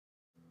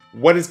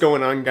What is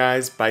going on,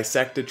 guys?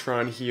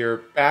 Bisectatron here,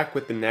 back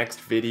with the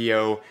next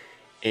video,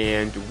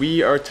 and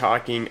we are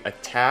talking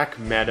attack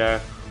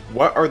meta.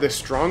 What are the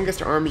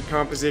strongest army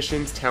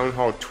compositions? Town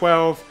Hall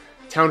 12,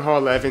 Town Hall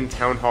 11,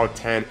 Town Hall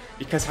 10,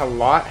 because a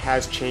lot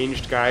has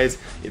changed, guys.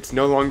 It's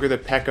no longer the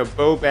P.E.K.K.A.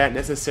 Bobat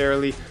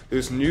necessarily.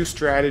 There's new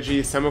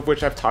strategies, some of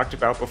which I've talked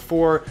about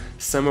before,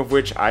 some of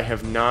which I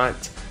have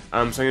not. So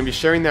I'm going to be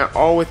sharing that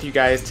all with you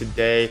guys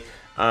today.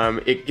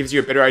 It gives you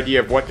a better idea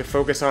of what to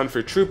focus on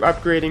for troop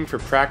upgrading, for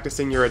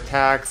practicing your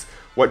attacks,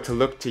 what to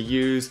look to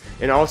use,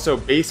 and also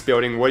base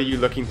building. What are you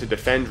looking to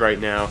defend right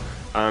now?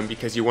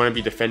 Because you want to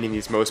be defending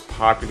these most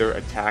popular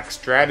attack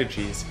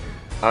strategies.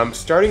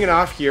 Starting it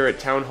off here at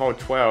Town Hall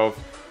 12,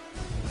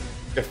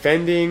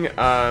 defending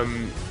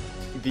Laloon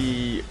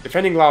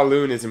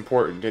is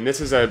important, and this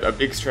is a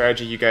big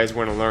strategy you guys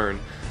want to learn.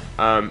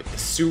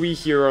 Sui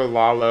Hero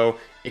Lalo,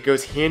 it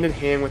goes hand in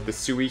hand with the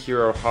Sui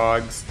Hero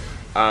Hogs.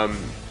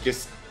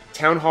 Just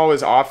Town Hall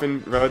is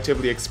often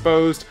relatively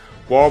exposed.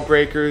 Wall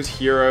breakers,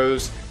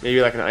 heroes,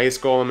 maybe like an ice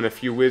golem and a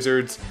few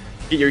wizards.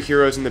 Get your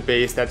heroes in the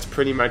base, that's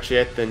pretty much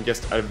it. Then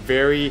just a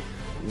very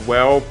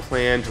well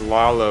planned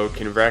Lalo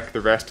can wreck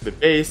the rest of the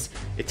base.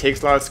 It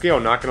takes a lot of skill,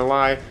 not gonna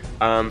lie.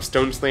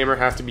 Stone Slammer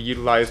has to be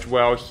utilized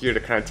well here to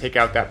kind of take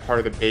out that part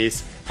of the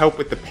base, help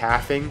with the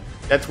pathing.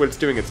 That's what it's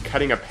doing, it's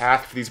cutting a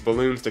path for these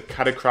balloons to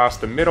cut across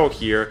the middle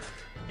here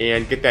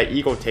and get that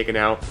eagle taken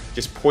out.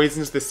 Just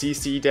poisons the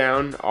CC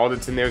down. All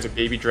that's in there is a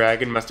baby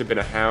dragon, must have been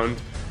a hound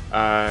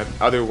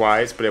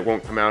otherwise, but it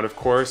won't come out, of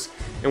course.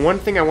 And one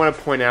thing I want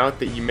to point out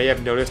that you may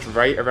have noticed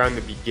right around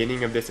the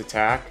beginning of this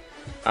attack,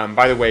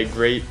 by the way,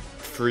 great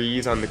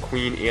freeze on the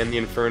queen and the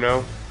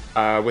inferno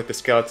with the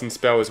skeleton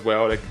spell as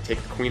well to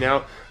take the queen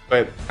out.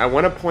 But I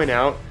want to point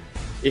out,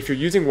 if you're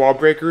using wall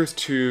breakers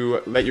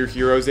to let your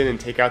heroes in and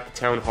take out the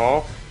town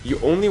hall, you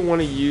only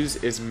want to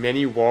use as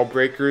many wall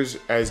breakers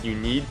as you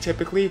need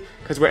typically,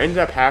 because what ended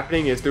up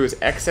happening is there was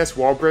excess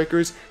wall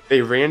breakers.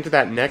 They ran to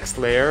that next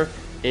layer,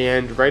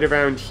 and right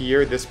around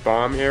here, this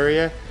bomb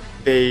area,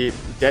 they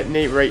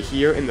detonate right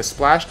here, and the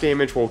splash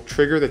damage will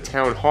trigger the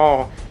town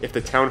hall if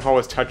the town hall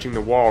is touching the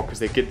wall,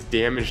 because it gets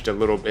damaged a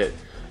little bit.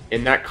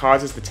 And that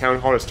causes the town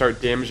hall to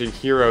start damaging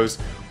heroes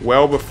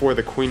well before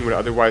the queen would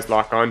otherwise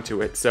lock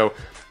onto it. So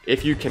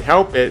if you can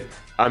help it,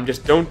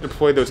 just don't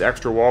deploy those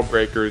extra wall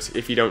breakers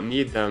if you don't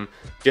need them.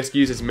 Just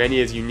use as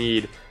many as you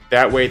need.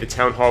 That way the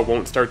town hall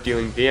won't start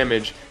dealing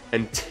damage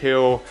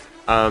until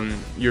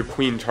your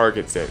queen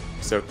targets it.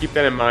 So keep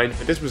that in mind.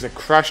 But this was a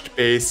crushed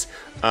base.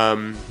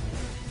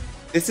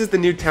 This is the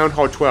new Town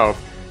Hall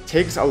 12.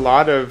 Takes a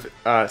lot of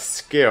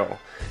skill.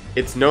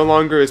 It's no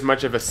longer as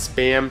much of a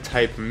spam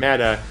type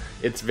meta.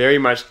 It's very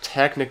much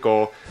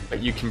technical,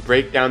 but you can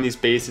break down these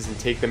bases and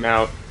take them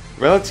out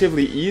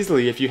relatively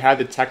easily if you had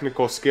the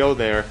technical skill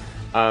there.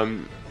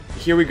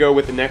 Here we go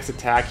with the next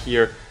attack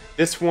here.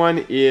 This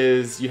one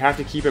is, you have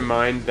to keep in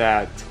mind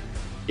that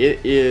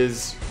it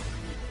is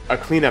a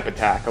cleanup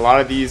attack. A lot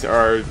of these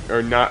are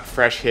not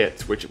fresh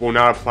hits, which will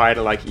not apply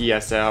to like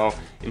ESL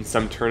in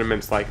some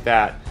tournaments like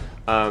that.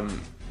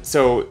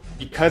 So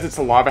because it's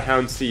a Lava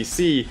Hound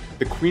CC,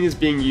 the queen is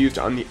being used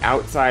on the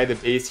outside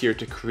of the base here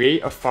to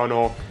create a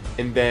funnel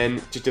and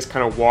then to just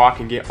kind of walk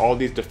and get all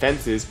these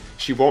defenses.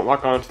 She won't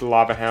lock onto the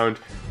Lava Hound.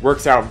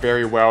 Works out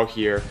very well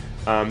here.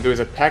 There was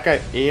a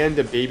P.E.K.K.A. and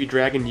a baby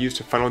dragon used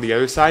to funnel the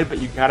other side,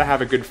 but you gotta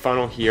have a good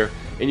funnel here,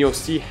 and you'll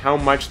see how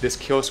much this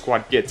kill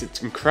squad gets.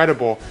 It's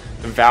incredible,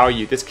 the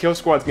value. This kill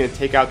squad is gonna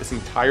take out this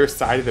entire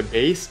side of the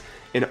base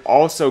and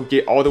also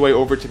get all the way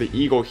over to the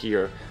eagle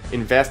here.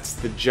 Invests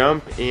the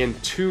jump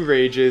and 2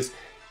 rages.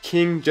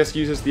 King just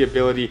uses the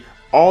ability.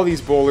 All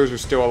these bowlers are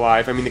still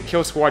alive. I mean, the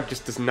kill squad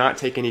just does not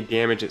take any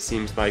damage, it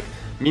seems like.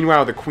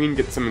 Meanwhile, the queen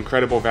gets some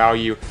incredible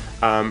value.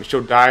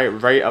 She'll die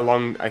right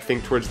along, I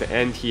think, towards the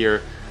end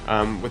here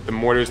with the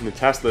mortars and the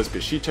Teslas,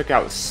 but she took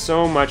out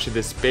so much of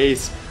this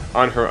base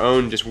on her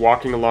own, just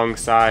walking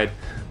alongside.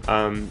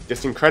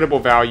 Just incredible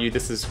value.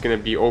 This is going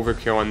to be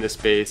overkill on this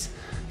base.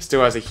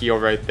 Still has a heal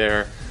right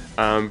there.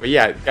 But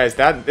yeah, guys,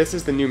 this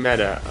is the new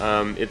meta.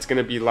 It's going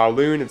to be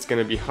Laloon, it's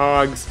going to be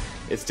Hogs.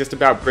 It's just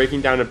about breaking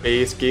down a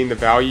base, getting the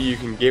value you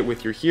can get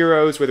with your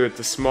heroes, whether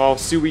it's a small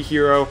Sui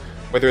hero,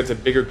 whether it's a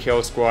bigger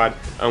kill squad.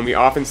 We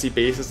often see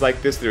bases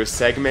like this that are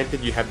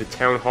segmented. You have the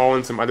town hall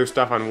and some other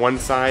stuff on one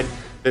side,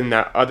 then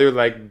that other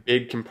like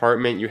big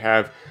compartment you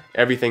have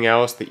everything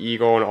else, the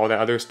eagle and all that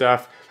other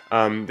stuff.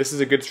 This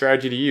is a good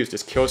strategy to use.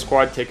 Just kill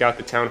squad, take out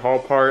the town hall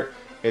part,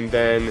 and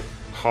then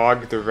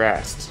hog the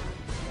rest.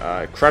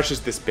 Crushes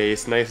this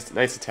base. Nice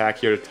attack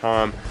here to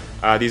Tom.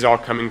 These all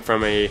coming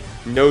from a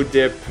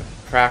no-dip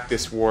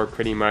practice war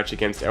pretty much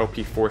against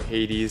LP4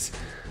 Hades.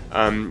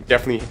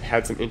 Definitely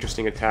had some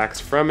interesting attacks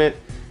from it.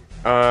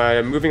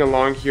 Moving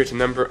along here to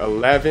number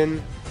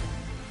 11.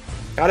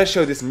 Gotta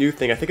show this new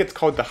thing. I think it's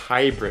called the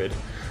Hybrid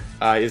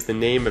is the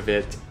name of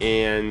it,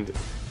 and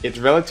it's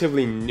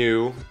relatively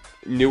new,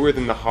 newer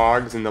than the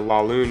Hogs and the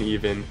Laloon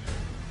even.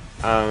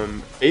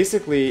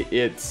 Basically,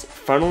 it's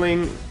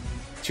funneling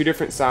 2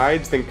 different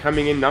sides, then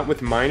coming in not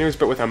with miners,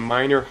 but with a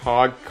miner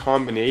hog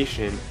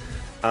combination.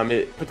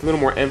 It puts a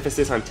little more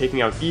emphasis on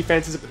taking out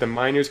defenses, but the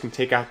miners can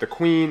take out the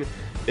queen,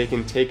 they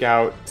can take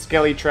out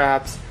skelly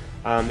traps,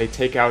 they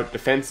take out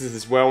defenses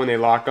as well when they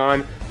lock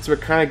on, so it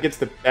kind of gets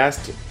the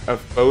best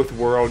of both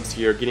worlds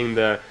here, getting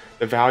the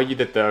value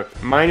that the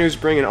miners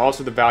bring and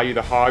also the value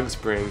the hogs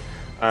bring.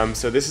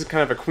 So this is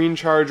kind of a queen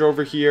charge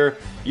over here,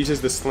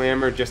 uses the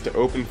slammer just to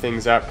open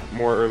things up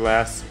more or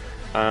less,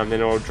 then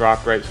it'll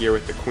drop right here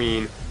with the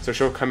queen, so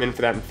she'll come in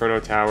for that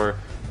Inferno Tower.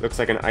 Looks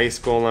like an Ice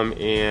Golem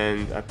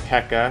and a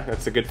P.E.K.K.A.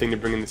 That's a good thing to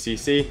bring in the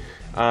CC.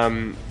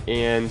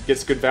 And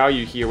gets good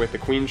value here with the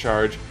Queen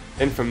charge.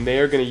 Then from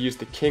there, going to use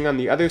the King on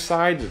the other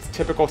side. It's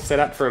typical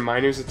setup for a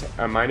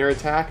miner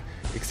attack,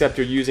 except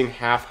you're using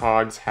half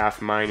hogs,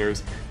 half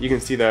miners. You can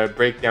see the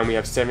breakdown. We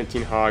have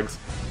 17 hogs,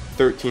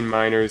 13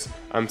 miners.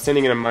 I'm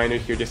sending in a miner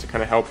here just to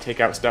kind of help take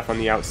out stuff on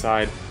the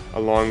outside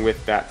along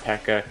with that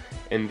P.E.K.K.A.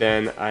 And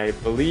then I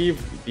believe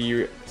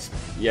here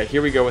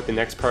we go with the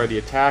next part of the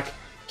attack.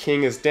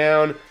 King is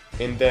down,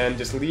 and then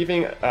just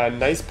leaving a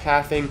nice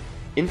pathing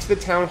into the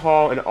town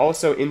hall and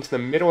also into the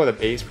middle of the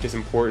base, which is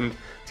important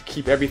to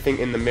keep everything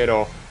in the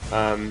middle.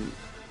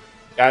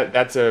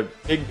 That's a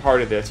big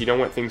part of this. You don't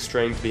want things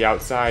straying to the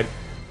outside.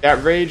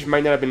 That rage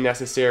might not have been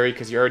necessary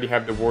because you already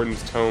have the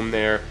Warden's Tome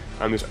there.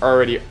 There's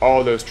already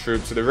all those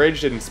troops, so the rage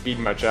didn't speed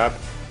much up,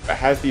 but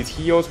has these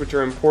heals which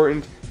are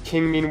important.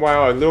 King,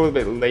 meanwhile, a little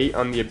bit late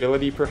on the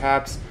ability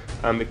perhaps.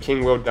 The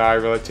King will die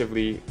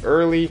relatively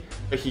early,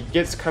 but he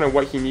gets kind of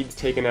what he needs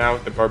taken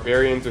out. The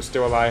Barbarians are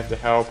still alive to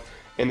help.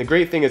 And the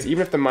great thing is,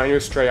 even if the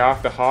miners stray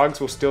off, the hogs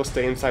will still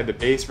stay inside the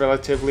base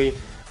relatively.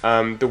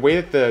 The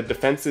way that the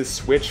defenses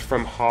switch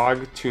from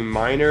hog to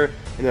miner,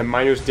 and the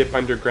miners dip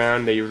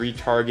underground, they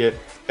retarget,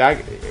 that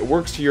it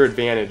works to your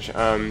advantage.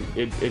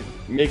 It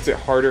makes it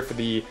harder for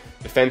the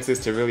defenses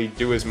to really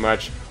do as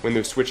much when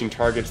they're switching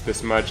targets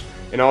this much.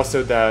 And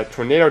also the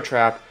Tornado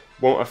Trap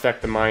won't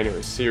affect the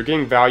miners. So you're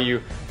getting value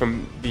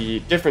from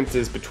the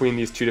differences between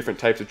these two different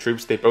types of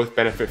troops. They both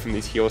benefit from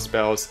these heal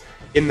spells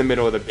in the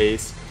middle of the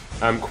base.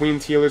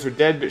 Queen's healers are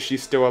dead, but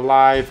she's still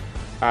alive.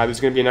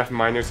 There's going to be enough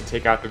miners to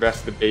take out the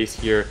rest of the base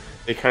here.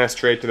 They kind of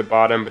stray to the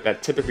bottom, but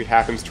that typically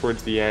happens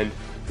towards the end.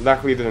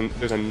 Luckily,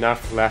 there's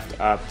enough left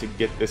up to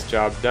get this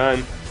job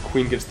done.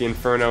 Queen gets the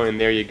Inferno,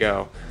 and there you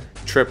go.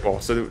 Triple.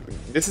 So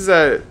this is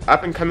a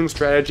up-and-coming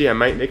strategy. I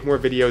might make more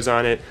videos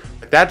on it,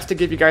 but that's to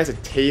give you guys a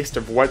taste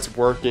of what's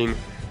working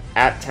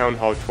at Town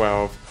Hall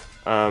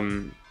 12.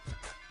 I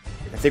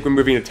think we're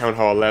moving to Town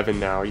Hall 11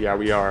 now. Yeah,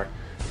 we are.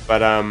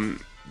 But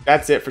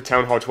that's it for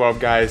Town Hall 12,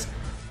 guys.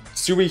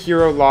 Sui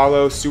Hero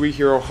Lalo, Sui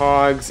Hero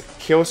Hogs,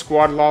 Kill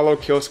Squad Lalo,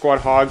 Kill Squad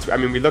Hogs. I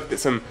mean, we looked at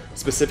some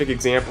specific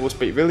examples,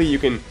 but really you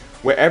can,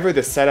 wherever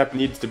the setup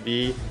needs to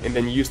be, and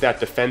then use that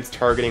defense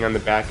targeting on the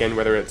back end,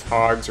 whether it's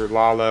Hogs or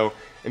Lalo,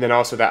 and then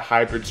also that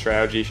hybrid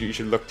strategy you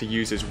should look to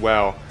use as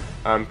well,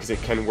 because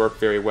it can work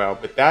very well.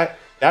 But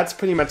that's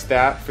pretty much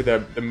that for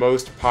the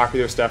most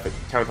popular stuff at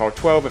Town Hall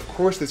 12. Of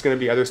course, there's going to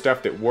be other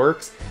stuff that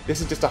works.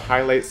 This is just to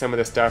highlight some of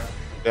the stuff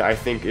that I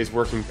think is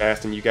working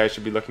best and you guys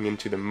should be looking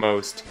into the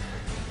most.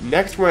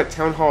 Next one at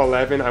Town Hall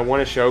 11 I want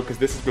to show, because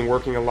this has been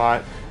working a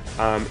lot.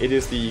 It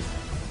is the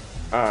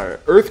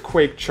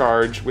Earthquake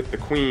charge with the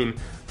Queen,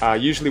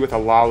 usually with a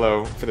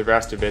Lalo for the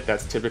rest of it.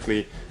 That's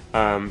typically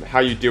how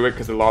you do it,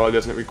 because the Lalo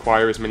doesn't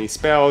require as many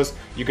spells.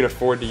 You can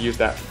afford to use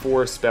that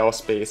 4 spell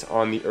space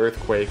on the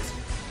Earthquakes,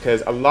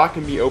 because a lot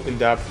can be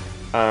opened up,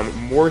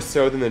 more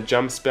so than the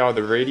jump spell.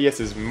 The radius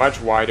is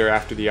much wider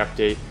after the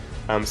update,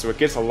 so it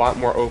gets a lot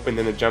more open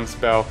than the jump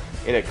spell,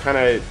 and it kind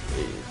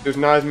of, there's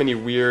not as many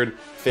weird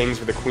things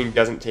where the Queen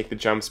doesn't take the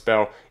jump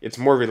spell. It's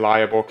more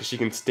reliable because she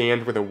can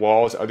stand where the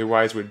walls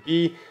otherwise would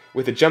be.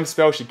 With a jump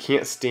spell, she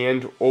can't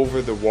stand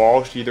over the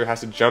wall. She either has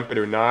to jump it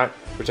or not,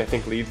 which I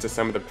think leads to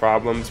some of the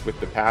problems with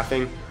the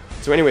pathing.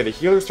 So anyway, the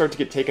healers start to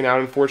get taken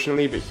out,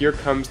 unfortunately, but here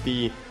comes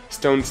the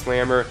Stone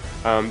Slammer.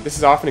 This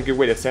is often a good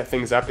way to set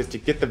things up, is to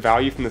get the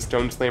value from the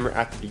Stone Slammer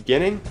at the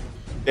beginning,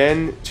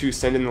 then to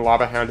send in the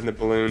Lava Hound and the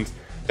balloons.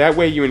 That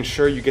way you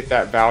ensure you get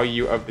that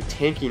value of the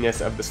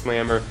tankiness of the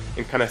Slammer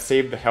and kind of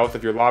save the health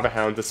of your Lava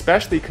Hounds,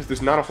 especially because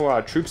there's not a whole lot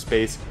of troop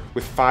space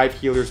with 5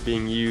 healers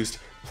being used,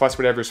 plus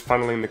whatever's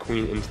funneling the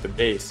Queen into the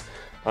base.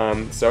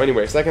 So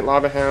anyway, second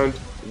Lava Hound,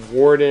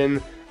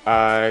 Warden,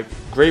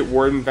 great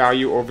Warden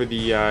value over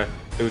the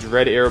those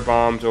red air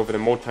bombs, over the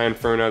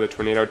Multi-Inferno, the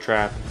Tornado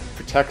Trap,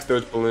 protects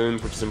those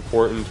balloons, which is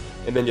important,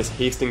 and then just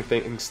hasting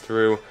things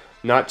through.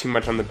 Not too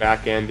much on the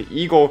back end. The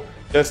Eagle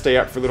does stay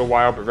up for a little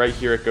while, but right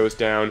here it goes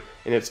down,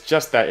 and it's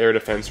just that air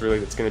defense really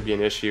that's going to be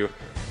an issue.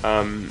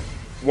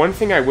 One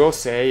thing I will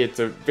say, it's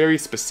a very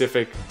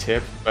specific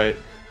tip, but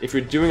if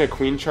you're doing a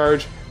Queen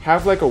charge,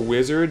 have like a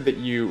wizard that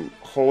you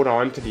hold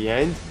on to the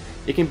end.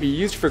 It can be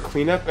used for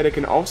cleanup, but it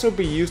can also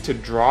be used to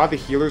draw the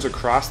healers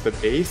across the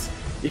base.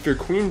 If your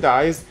Queen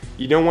dies,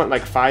 you don't want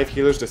like 5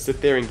 healers to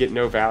sit there and get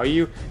no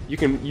value. You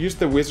can use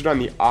the wizard on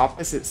the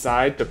opposite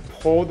side to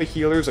pull the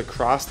healers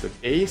across the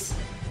base,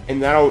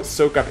 and that'll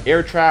soak up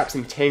air traps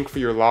and tank for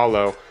your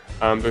Lalo.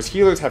 Those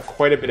healers have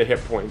quite a bit of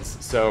hit points,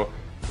 so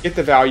get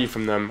the value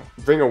from them.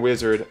 Bring a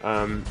wizard,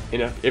 and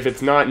if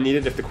it's not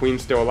needed, if the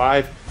Queen's still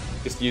alive,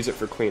 just use it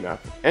for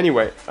cleanup.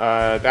 Anyway,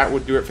 that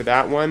would do it for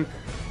that one.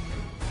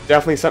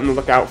 Definitely something to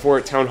look out for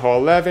at Town Hall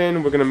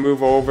 11. We're going to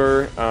move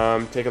over,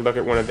 take a look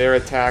at one of their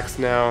attacks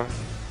now.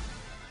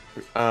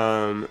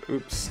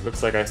 Oops,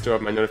 looks like I still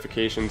have my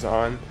notifications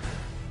on.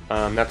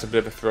 That's a bit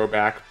of a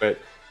throwback, but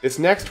this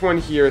next one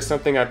here is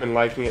something I've been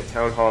liking at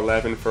Town Hall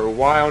 11 for a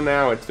while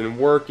now. It's been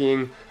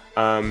working.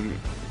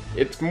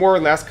 It's more or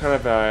less kind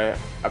of a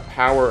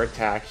power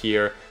attack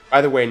here.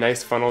 By the way,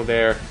 nice funnel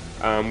there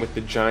with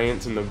the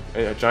giants and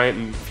the giant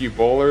and a few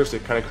bowlers to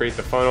kind of create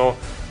the funnel.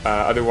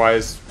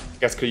 Otherwise, I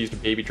guess could have used a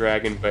baby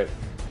dragon, but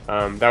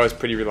that was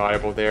pretty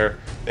reliable there.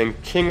 Then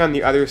King on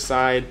the other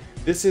side.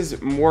 This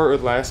is more or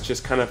less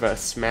just kind of a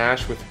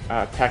smash with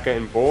P.E.K.K.A.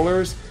 and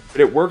bowlers, but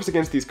it works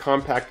against these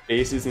compact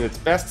bases, and it's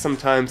best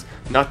sometimes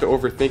not to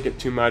overthink it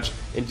too much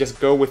and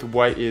just go with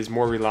what is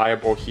more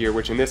reliable here,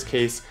 which in this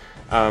case,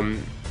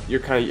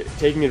 you're kind of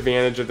taking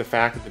advantage of the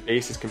fact that the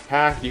base is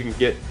compact. You can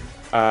get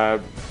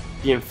the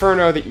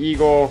Inferno, the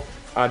Eagle.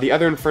 The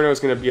other Inferno is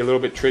going to be a little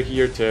bit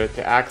trickier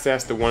to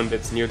access, the one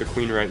that's near the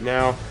Queen right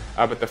now.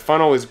 But the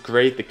funnel is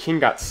great. The King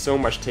got so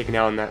much taken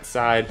out on that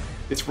side.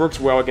 This works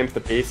well against the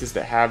bases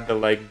that have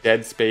the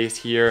dead space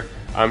here,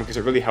 because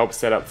it really helps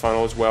set up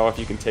funnels well if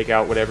you can take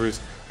out whatever's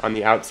on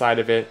the outside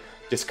of it.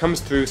 Just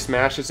comes through,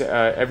 smashes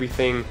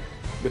everything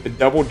with the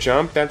double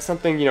jump. That's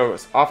something, you know,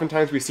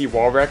 oftentimes we see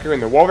Wall Wrecker,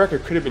 and the Wall Wrecker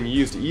could have been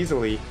used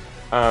easily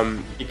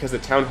because the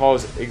Town Hall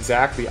is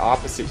exactly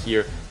opposite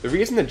here. The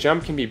reason the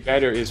jump can be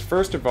better is,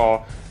 first of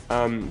all,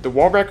 the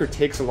Wall Wrecker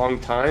takes a long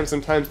time.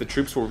 Sometimes the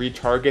troops will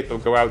retarget, they'll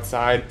go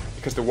outside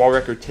because the Wall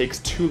Wrecker takes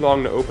too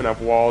long to open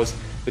up walls.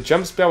 The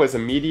jump spell is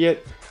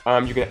immediate.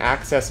 You can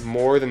access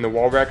more than the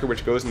Wall Wrecker,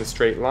 which goes in a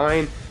straight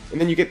line. And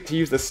then you get to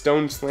use the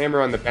Stone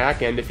Slammer on the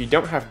back end. If you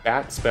don't have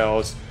bat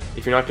spells,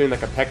 if you're not doing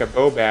like a P.E.K.K.A.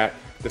 Bobat,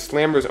 the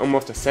Slammer is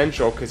almost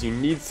essential because you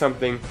need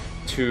something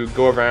to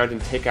go around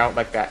and take out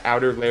like that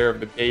outer layer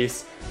of the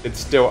base that's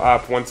still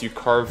up once you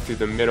carve through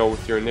the middle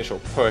with your initial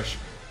push.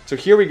 So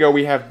here we go,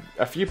 we have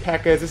a few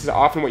P.E.K.K.A.s. This is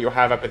often what you'll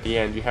have up at the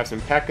end. You have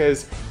some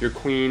P.E.K.K.A.s, your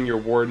Queen, your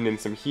Warden, and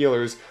some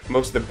healers.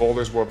 Most of the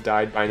bowlers will have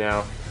died by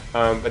now.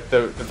 But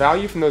the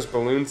value from those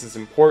balloons is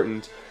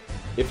important.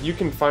 If you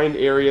can find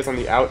areas on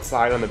the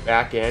outside, on the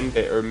back end,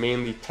 that are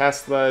mainly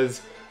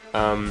Teslas,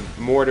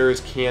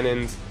 mortars,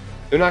 cannons,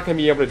 they're not going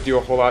to be able to do a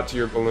whole lot to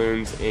your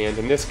balloons, and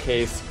in this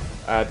case,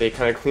 they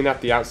kind of clean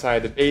up the outside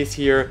of the base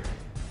here.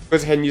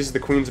 Goes ahead and uses the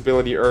Queen's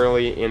ability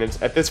early, and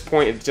at this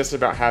point, it's just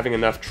about having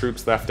enough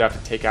troops left up to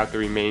take out the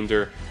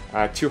remainder.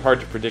 Too hard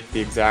to predict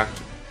the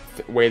exact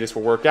way this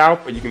will work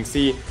out, but you can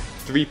see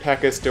 3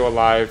 P.E.K.K.A.s still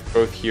alive,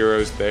 both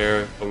heroes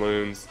there,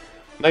 balloons.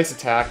 Nice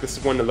attack. This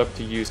is one to look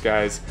to use,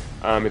 guys.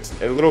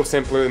 It's a little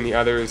simpler than the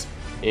others,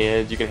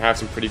 and you can have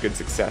some pretty good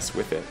success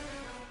with it.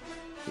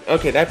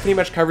 Okay, that pretty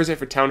much covers it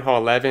for Town Hall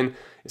 11.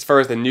 As far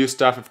as the new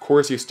stuff, of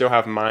course, you still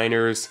have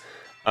miners.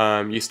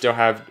 You still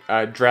have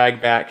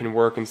drag back can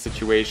work in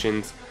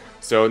situations.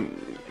 So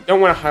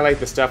don't want to highlight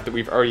the stuff that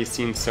we've already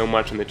seen so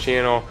much on the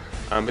channel,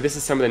 but this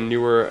is some of the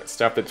newer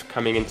stuff that's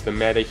coming into the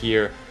meta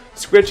here.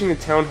 Switching to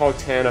Town Hall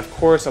 10, of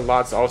course, a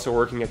lot's also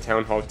working at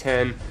Town Hall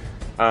 10,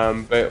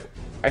 but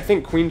I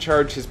think Queen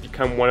Charge has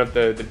become one of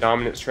the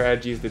dominant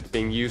strategies that's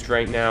being used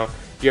right now.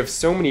 You have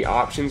so many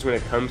options when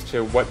it comes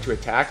to what to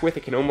attack with.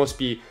 It can almost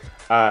be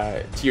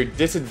to your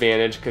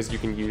disadvantage because you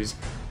can use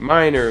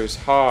miners,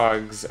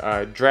 hogs,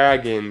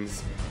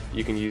 dragons,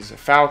 you can use a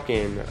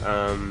falcon,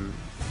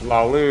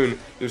 Laloon.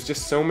 There's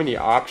just so many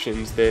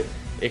options that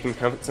it can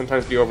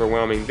sometimes be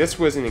overwhelming. This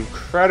was an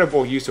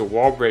incredible use of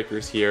wall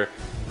breakers here.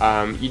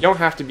 You don't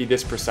have to be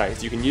this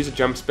precise. You can use a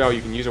jump spell,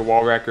 you can use a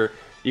wall wrecker,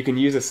 you can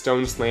use a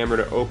stone slammer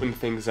to open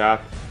things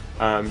up.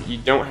 You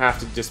don't have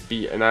to just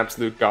be an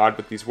absolute god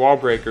with these wall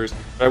breakers,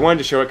 but I wanted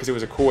to show it because it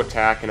was a cool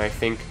attack, and I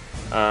think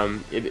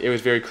it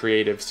was very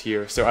creative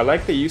here. So I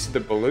like the use of the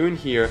balloon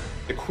here.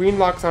 The Queen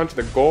locks onto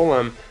the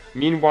Golem.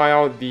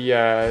 Meanwhile,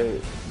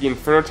 the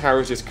Inferno Tower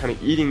is just kind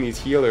of eating these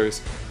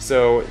healers,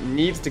 so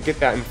needs to get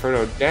that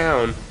Inferno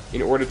down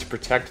in order to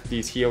protect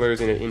these healers,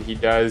 and he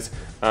does.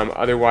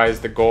 Otherwise,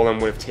 the Golem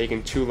would have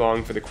taken too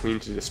long for the Queen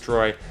to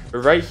destroy. But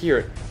right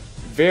here,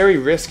 very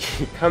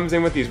risky. Comes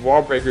in with these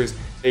wall breakers.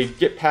 They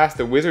get past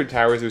the Wizard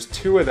Towers, there's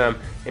 2 of them,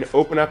 and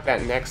open up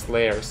that next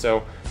layer.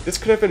 So this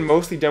could have been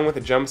mostly done with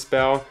a jump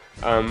spell.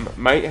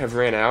 Might have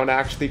ran out,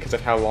 actually, because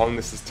of how long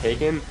this has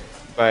taken.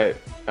 But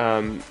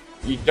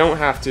you don't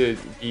have to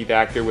be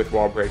that good with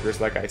wall breakers,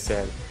 like I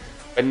said.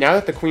 But now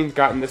that the Queen's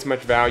gotten this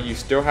much value,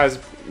 still has,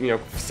 you know,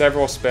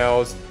 several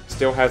spells,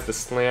 still has the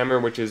Slammer,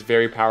 which is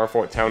very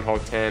powerful at Town Hall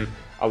 10,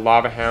 a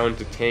Lava Hound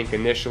to tank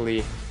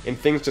initially, and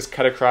things just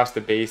cut across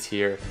the base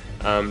here.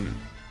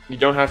 You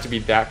don't have to be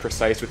that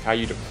precise with how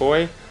you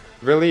deploy.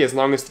 Really, as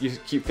long as you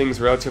keep things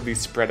relatively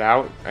spread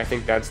out, I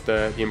think that's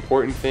the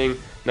important thing.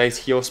 Nice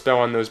heal spell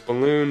on those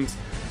balloons.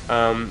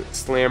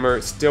 Slammer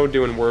still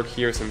doing work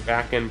here, some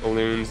back-end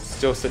balloons,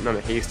 still sitting on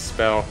a haste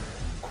spell.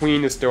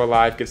 Queen is still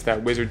alive, gets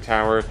that Wizard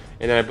Tower,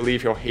 and then I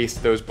believe he'll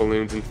haste those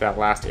balloons into that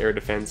last air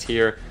defense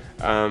here.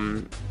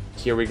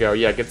 Here we go,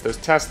 yeah, gets those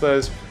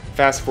Teslas.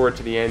 Fast forward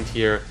to the end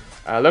here.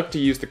 look to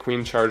use the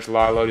Queen Charge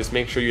Lalo. Just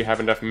make sure you have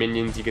enough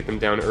minions, you get them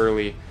down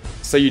early,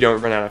 so you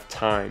don't run out of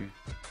time.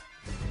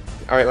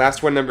 Alright,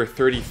 last one, number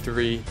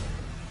 33.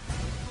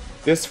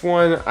 This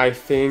one, I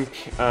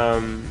think,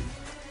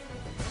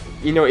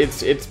 you know,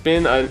 it's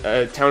been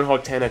a Town Hall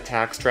 10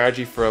 attack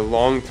strategy for a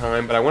long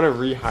time, but I want to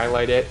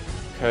re-highlight it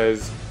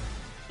because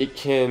it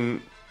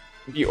can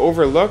be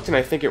overlooked, and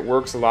I think it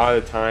works a lot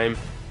of the time.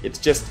 It's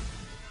just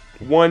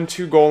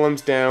 1-2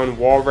 golems down,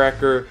 wall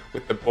wrecker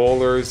with the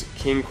bowlers,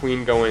 king,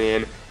 queen going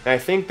in. And I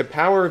think the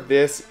power of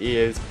this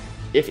is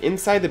if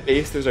inside the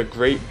base there's a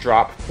great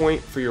drop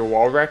point for your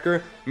wall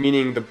wrecker,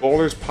 meaning the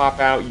bowlers pop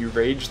out, you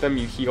rage them,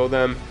 you heal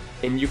them,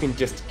 and you can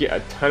just get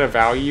a ton of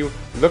value.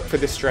 Look for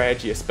this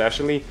strategy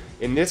especially.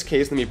 In this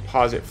case, let me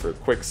pause it for a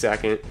quick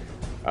second.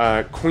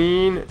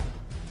 Queen,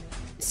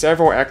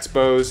 several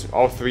expos,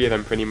 all three of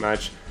them pretty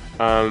much.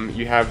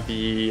 You have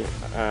the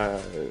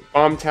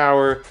bomb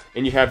tower,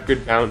 and you have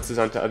good bounces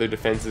onto other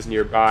defenses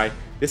nearby.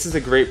 This is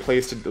a great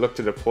place to look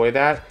to deploy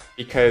that,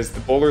 because the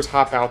bowlers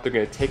hop out, they're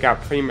going to take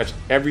out pretty much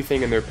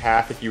everything in their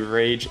path if you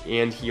rage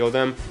and heal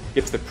them.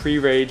 Gets the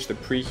pre-rage, the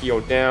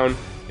pre-heal down,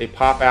 they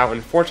pop out.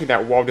 Unfortunately,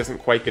 that wall doesn't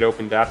quite get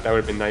opened up. That would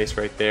have been nice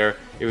right there.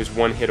 It was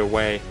one hit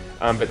away.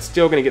 But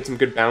still going to get some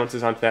good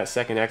bounces onto that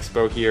second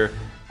expo here.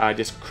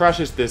 Just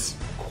crushes this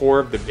core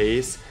of the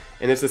base.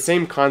 And it's the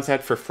same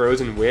concept for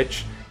Frozen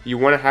Witch. You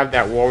want to have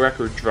that wall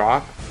wrecker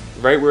drop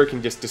right where it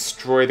can just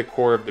destroy the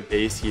core of the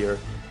base here.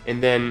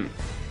 And then,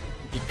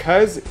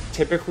 because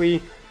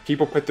typically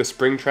people put the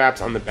spring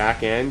traps on the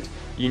back end,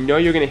 you know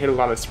you're going to hit a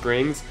lot of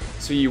springs,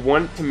 so you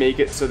want to make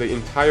it so the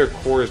entire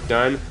core is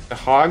done. The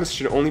hogs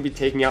should only be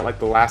taking out like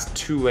the last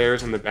 2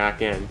 layers on the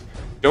back end.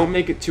 Don't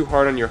make it too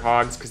hard on your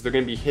hogs, because they're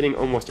going to be hitting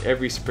almost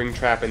every spring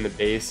trap in the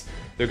base.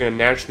 They're going to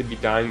naturally be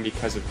dying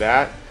because of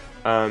that.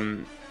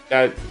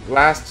 That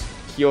last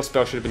heal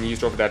spell should have been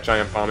used over that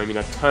giant bomb. I mean,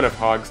 a ton of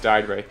hogs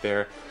died right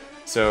there.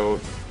 So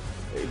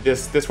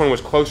this one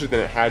was closer than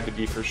it had to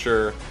be for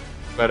sure.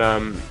 But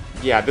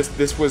yeah,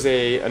 this was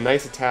a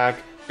nice attack,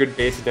 good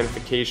base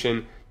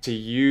identification to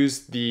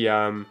use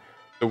the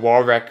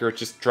wall wrecker.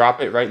 Just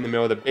drop it right in the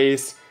middle of the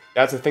base.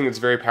 That's the thing that's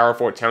very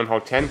powerful at Town Hall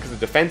 10, because the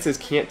defenses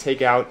can't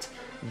take out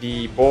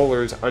the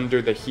bowlers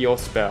under the heal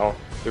spell.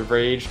 The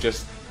rage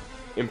just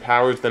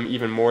empowers them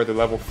even more. The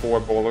level 4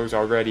 bowlers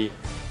already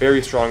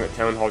very strong at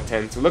Town Hall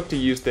 10, so look to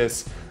use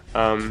this.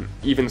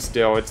 Even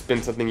still, it's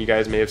been something you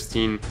guys may have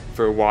seen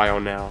for a while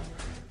now.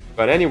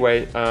 But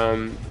anyway,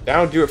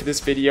 that'll do it for this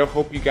video.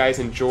 Hope you guys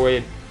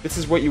enjoyed. This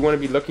is what you want to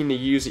be looking to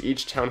use at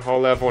each Town Hall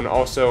level, and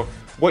also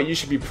what you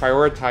should be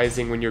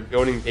prioritizing when you're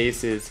building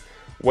bases,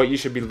 what you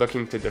should be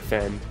looking to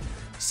defend.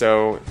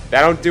 So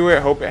that'll do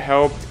it. Hope it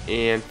helped,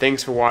 and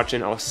thanks for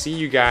watching. I'll see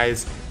you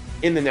guys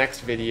in the next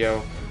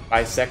video.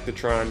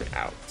 Bisectatron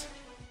out.